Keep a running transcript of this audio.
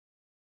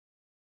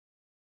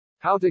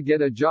How to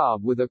get a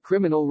job with a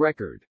criminal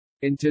record.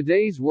 In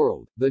today's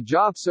world, the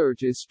job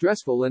search is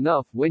stressful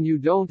enough when you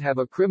don't have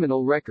a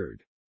criminal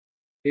record.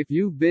 If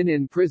you've been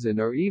in prison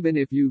or even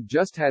if you've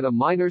just had a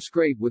minor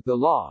scrape with the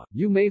law,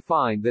 you may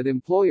find that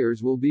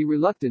employers will be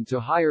reluctant to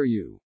hire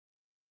you.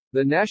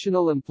 The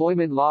National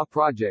Employment Law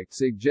Project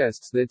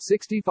suggests that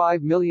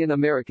 65 million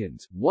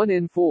Americans, 1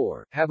 in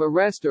 4, have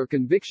arrest or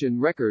conviction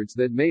records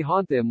that may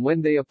haunt them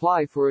when they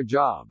apply for a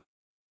job.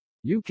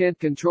 You can't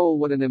control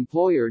what an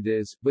employer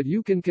does, but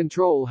you can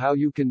control how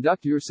you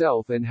conduct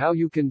yourself and how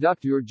you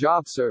conduct your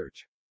job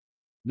search.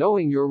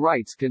 Knowing your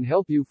rights can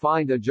help you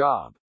find a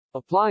job.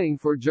 Applying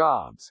for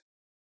jobs.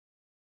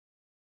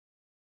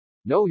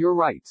 Know your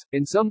rights.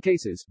 In some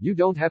cases, you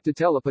don't have to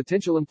tell a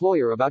potential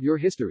employer about your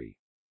history.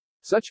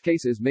 Such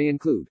cases may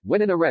include,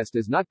 when an arrest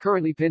is not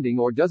currently pending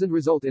or doesn't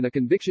result in a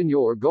conviction,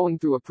 you're going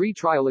through a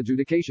pre-trial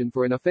adjudication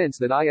for an offense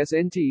that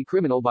isn't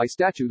criminal by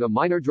statute, a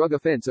minor drug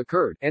offense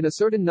occurred, and a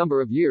certain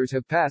number of years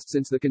have passed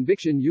since the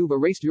conviction, you've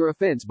erased your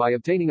offense by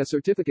obtaining a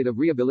certificate of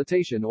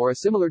rehabilitation or a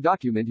similar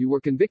document, you were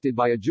convicted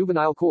by a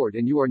juvenile court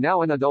and you are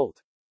now an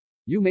adult.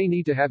 You may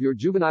need to have your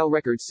juvenile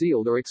record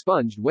sealed or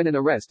expunged when an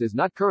arrest is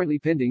not currently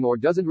pending or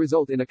doesn't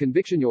result in a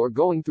conviction. You're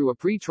going through a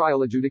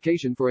pre-trial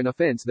adjudication for an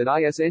offense that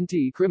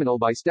isn't criminal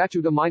by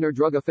statute, a minor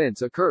drug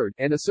offense occurred,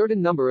 and a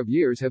certain number of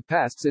years have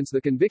passed since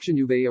the conviction.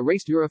 You've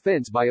erased your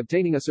offense by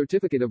obtaining a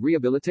certificate of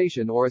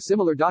rehabilitation or a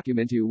similar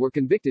document. You were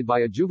convicted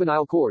by a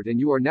juvenile court and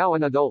you are now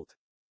an adult.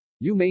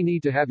 You may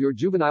need to have your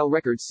juvenile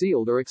record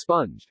sealed or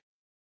expunged.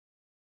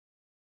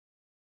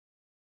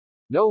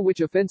 Know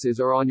which offenses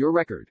are on your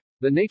record.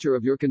 The nature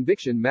of your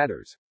conviction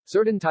matters.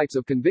 Certain types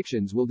of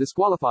convictions will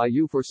disqualify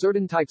you for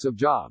certain types of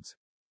jobs.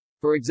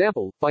 For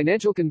example,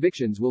 financial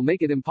convictions will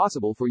make it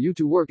impossible for you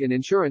to work in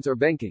insurance or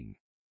banking.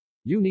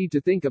 You need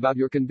to think about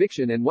your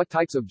conviction and what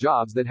types of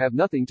jobs that have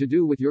nothing to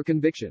do with your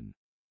conviction.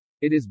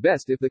 It is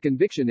best if the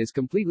conviction is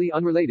completely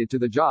unrelated to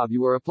the job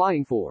you are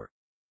applying for.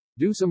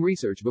 Do some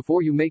research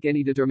before you make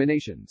any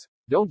determinations.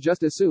 Don't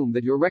just assume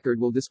that your record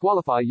will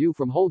disqualify you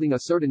from holding a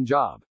certain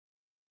job.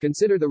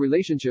 Consider the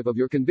relationship of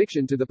your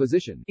conviction to the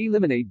position.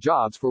 Eliminate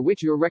jobs for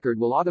which your record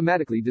will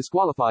automatically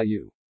disqualify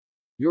you.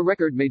 Your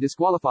record may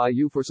disqualify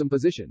you for some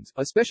positions,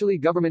 especially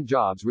government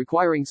jobs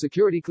requiring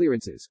security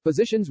clearances,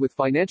 positions with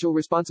financial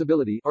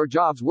responsibility, or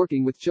jobs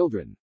working with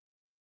children.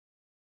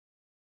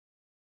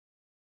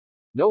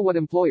 Know what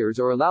employers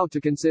are allowed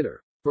to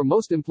consider. For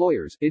most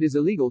employers, it is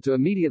illegal to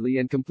immediately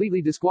and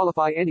completely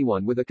disqualify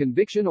anyone with a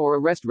conviction or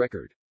arrest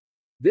record.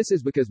 This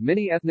is because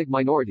many ethnic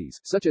minorities,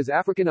 such as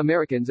African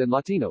Americans and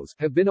Latinos,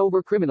 have been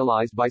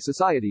over-criminalized by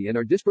society and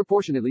are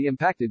disproportionately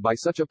impacted by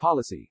such a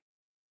policy.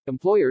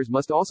 Employers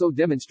must also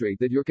demonstrate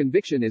that your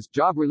conviction is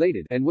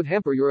job-related and would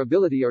hamper your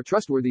ability or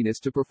trustworthiness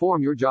to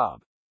perform your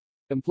job.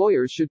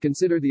 Employers should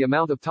consider the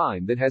amount of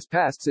time that has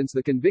passed since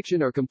the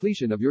conviction or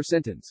completion of your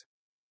sentence.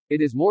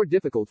 It is more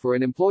difficult for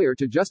an employer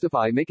to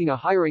justify making a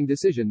hiring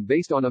decision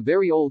based on a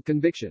very old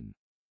conviction.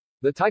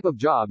 The type of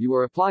job you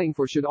are applying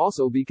for should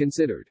also be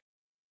considered.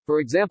 For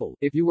example,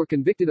 if you were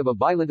convicted of a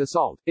violent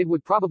assault, it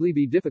would probably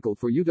be difficult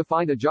for you to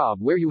find a job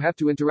where you have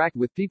to interact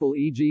with people,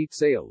 e.g.,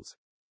 sales.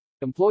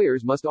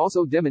 Employers must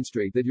also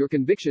demonstrate that your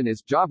conviction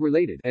is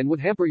job-related and would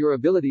hamper your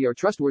ability or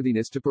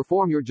trustworthiness to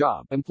perform your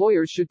job.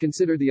 Employers should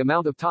consider the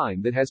amount of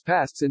time that has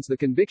passed since the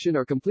conviction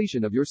or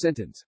completion of your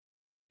sentence.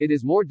 It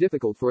is more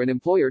difficult for an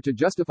employer to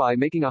justify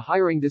making a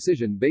hiring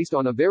decision based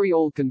on a very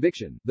old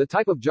conviction. The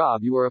type of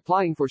job you are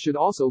applying for should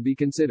also be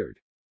considered.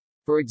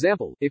 For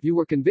example, if you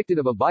were convicted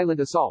of a violent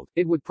assault,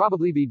 it would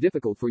probably be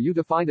difficult for you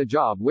to find a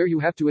job where you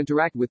have to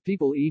interact with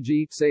people,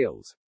 e.g.,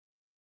 sales.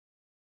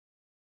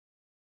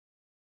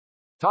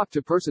 Talk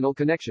to personal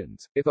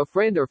connections. If a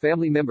friend or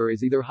family member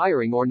is either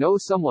hiring or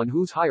knows someone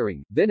who's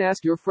hiring, then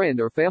ask your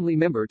friend or family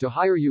member to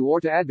hire you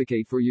or to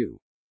advocate for you.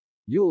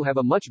 You'll have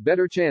a much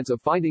better chance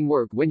of finding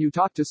work when you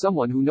talk to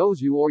someone who knows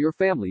you or your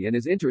family and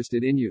is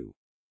interested in you.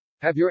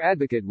 Have your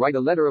advocate write a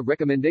letter of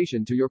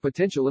recommendation to your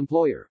potential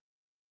employer.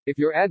 If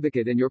your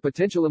advocate and your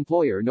potential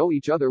employer know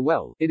each other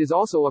well, it is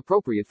also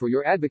appropriate for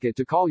your advocate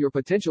to call your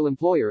potential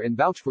employer and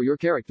vouch for your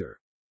character.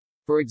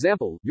 For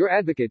example, your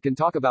advocate can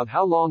talk about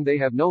how long they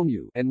have known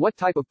you, and what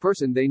type of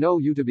person they know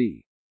you to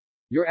be.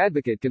 Your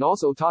advocate can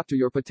also talk to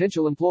your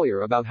potential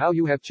employer about how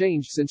you have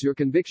changed since your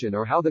conviction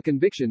or how the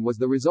conviction was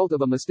the result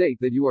of a mistake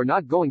that you are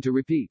not going to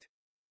repeat.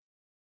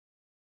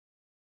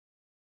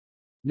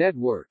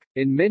 Network.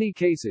 In many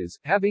cases,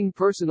 having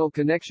personal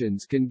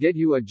connections can get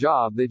you a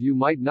job that you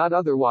might not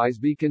otherwise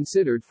be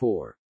considered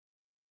for.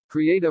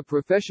 Create a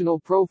professional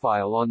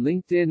profile on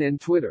LinkedIn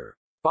and Twitter.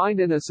 Find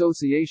an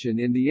association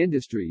in the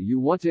industry you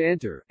want to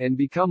enter, and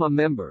become a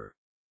member.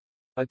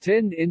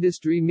 Attend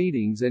industry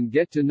meetings and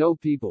get to know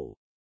people.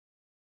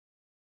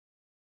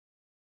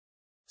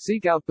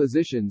 Seek out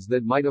positions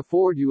that might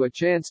afford you a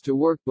chance to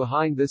work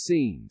behind the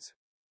scenes.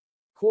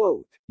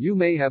 Quote, you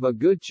may have a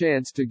good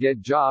chance to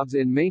get jobs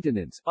in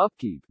maintenance,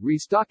 upkeep,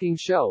 restocking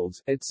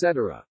shelves,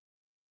 etc.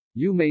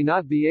 You may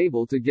not be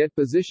able to get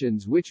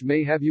positions which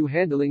may have you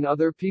handling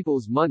other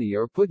people's money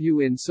or put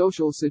you in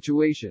social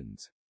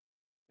situations.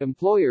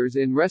 Employers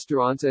in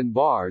restaurants and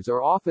bars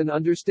are often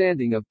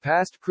understanding of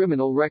past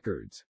criminal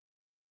records.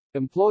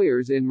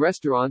 Employers in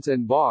restaurants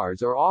and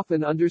bars are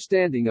often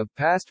understanding of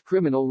past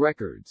criminal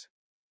records.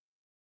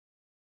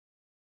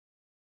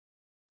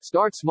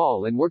 Start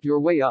small and work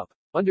your way up.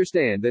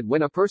 Understand that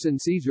when a person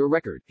sees your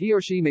record, he or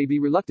she may be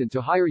reluctant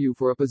to hire you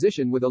for a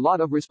position with a lot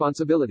of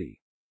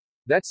responsibility.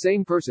 That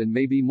same person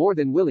may be more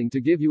than willing to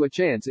give you a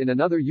chance in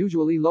another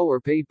usually lower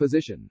paid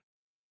position.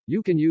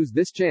 You can use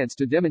this chance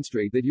to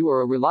demonstrate that you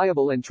are a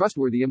reliable and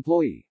trustworthy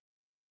employee.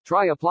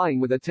 Try applying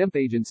with a temp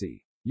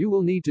agency. You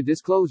will need to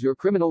disclose your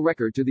criminal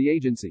record to the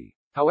agency.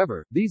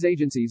 However, these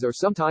agencies are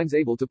sometimes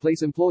able to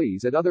place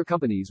employees at other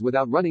companies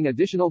without running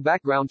additional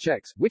background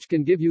checks, which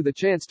can give you the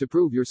chance to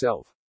prove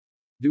yourself.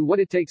 Do what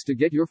it takes to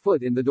get your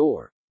foot in the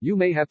door. You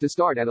may have to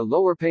start at a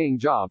lower paying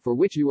job for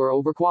which you are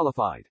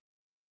overqualified.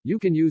 You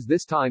can use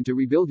this time to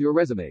rebuild your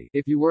resume.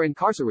 If you were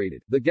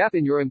incarcerated, the gap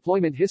in your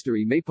employment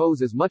history may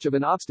pose as much of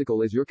an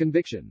obstacle as your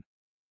conviction.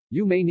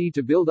 You may need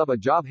to build up a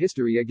job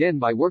history again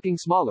by working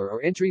smaller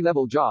or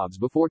entry-level jobs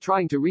before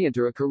trying to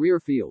re-enter a career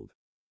field.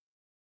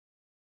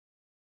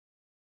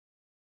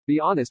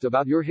 Be honest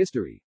about your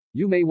history.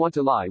 You may want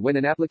to lie when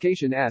an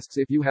application asks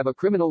if you have a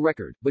criminal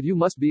record, but you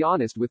must be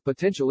honest with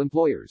potential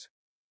employers.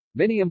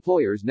 Many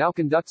employers now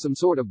conduct some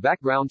sort of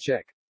background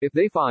check. If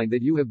they find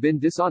that you have been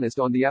dishonest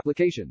on the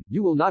application,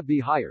 you will not be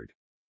hired.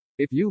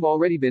 If you've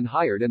already been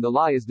hired and the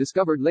lie is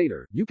discovered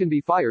later, you can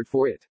be fired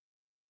for it.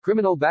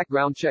 Criminal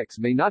background checks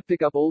may not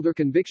pick up older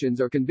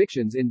convictions or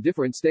convictions in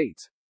different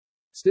states.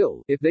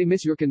 Still, if they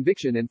miss your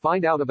conviction and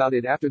find out about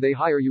it after they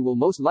hire you, will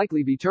most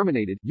likely be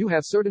terminated. You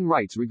have certain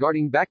rights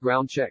regarding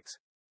background checks.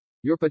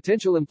 Your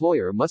potential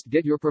employer must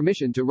get your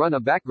permission to run a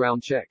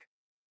background check.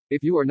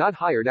 If you are not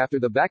hired after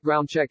the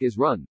background check is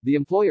run, the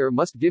employer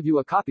must give you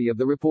a copy of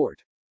the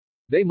report.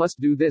 They must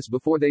do this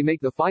before they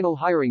make the final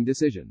hiring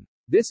decision.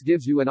 This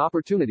gives you an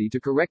opportunity to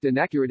correct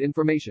inaccurate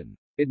information.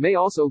 It may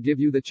also give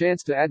you the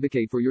chance to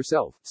advocate for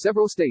yourself.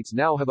 Several states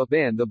now have a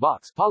ban the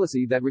box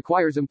policy that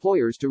requires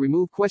employers to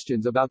remove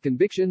questions about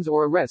convictions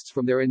or arrests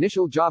from their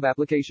initial job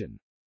application.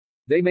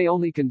 They may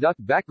only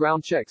conduct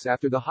background checks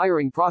after the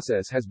hiring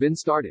process has been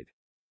started.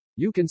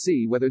 You can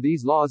see whether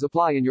these laws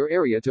apply in your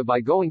area by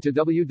going to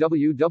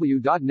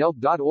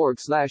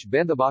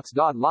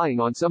www.nelp.org/banthebox. Lying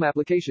on some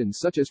applications,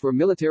 such as for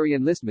military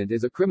enlistment,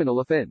 is a criminal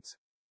offense.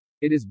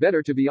 It is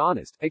better to be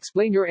honest.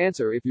 Explain your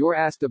answer if you're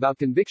asked about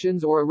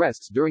convictions or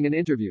arrests during an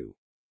interview.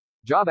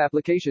 Job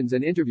applications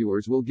and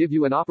interviewers will give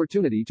you an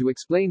opportunity to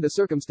explain the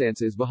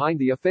circumstances behind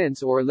the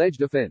offense or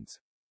alleged offense.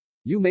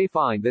 You may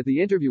find that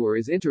the interviewer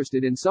is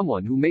interested in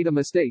someone who made a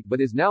mistake but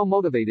is now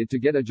motivated to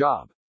get a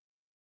job.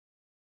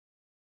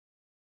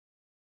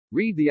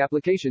 Read the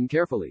application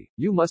carefully.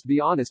 You must be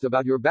honest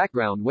about your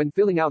background when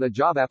filling out a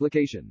job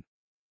application.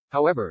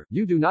 However,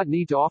 you do not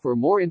need to offer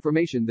more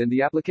information than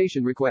the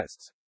application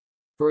requests.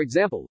 For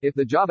example, if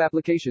the job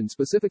application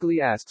specifically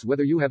asks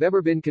whether you have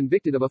ever been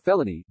convicted of a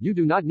felony, you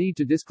do not need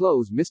to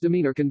disclose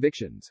misdemeanor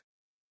convictions.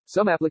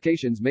 Some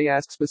applications may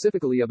ask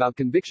specifically about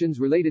convictions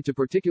related to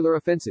particular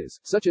offenses,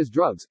 such as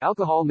drugs,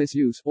 alcohol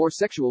misuse, or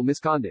sexual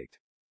misconduct.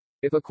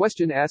 If a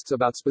question asks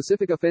about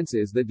specific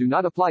offenses that do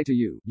not apply to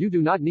you, you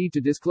do not need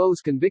to disclose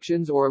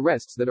convictions or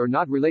arrests that are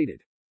not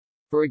related.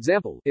 For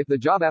example, if the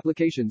job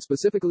application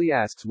specifically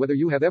asks whether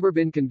you have ever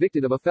been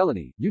convicted of a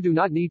felony, you do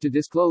not need to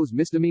disclose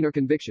misdemeanor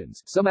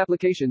convictions. Some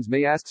applications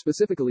may ask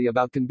specifically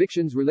about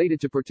convictions related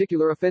to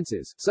particular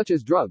offenses, such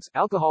as drugs,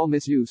 alcohol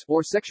misuse,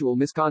 or sexual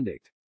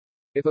misconduct.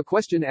 If a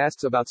question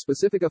asks about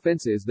specific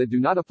offenses that do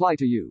not apply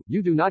to you,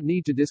 you do not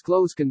need to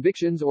disclose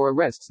convictions or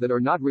arrests that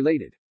are not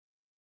related.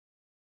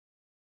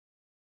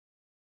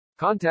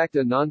 Contact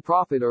a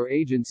nonprofit or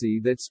agency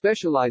that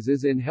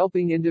specializes in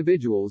helping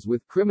individuals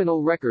with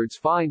criminal records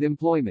find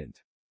employment.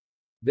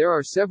 There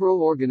are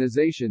several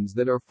organizations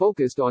that are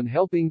focused on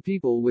helping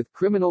people with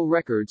criminal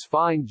records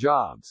find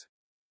jobs.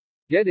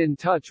 Get in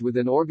touch with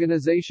an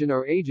organization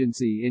or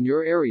agency in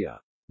your area.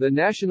 The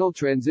National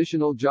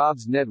Transitional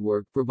Jobs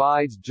Network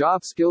provides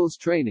job skills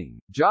training,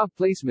 job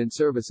placement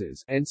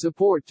services, and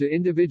support to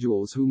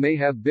individuals who may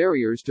have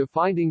barriers to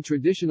finding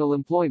traditional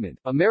employment.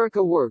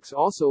 America Works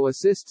also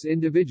assists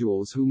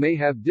individuals who may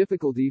have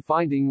difficulty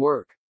finding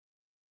work.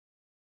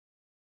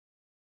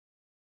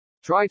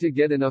 Try to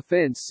get an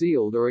offense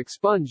sealed or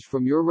expunged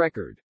from your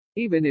record.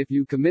 Even if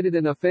you committed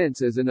an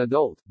offense as an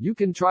adult, you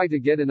can try to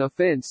get an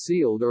offense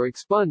sealed or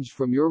expunged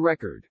from your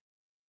record.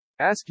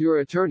 Ask your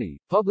attorney,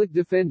 public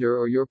defender,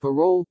 or your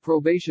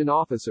probation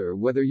officer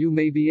whether you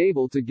may be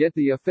able to get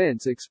the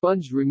offense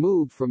expunged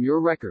removed from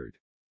your record.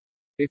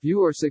 If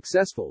you are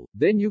successful,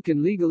 then you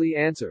can legally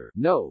answer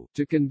no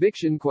to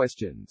conviction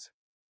questions.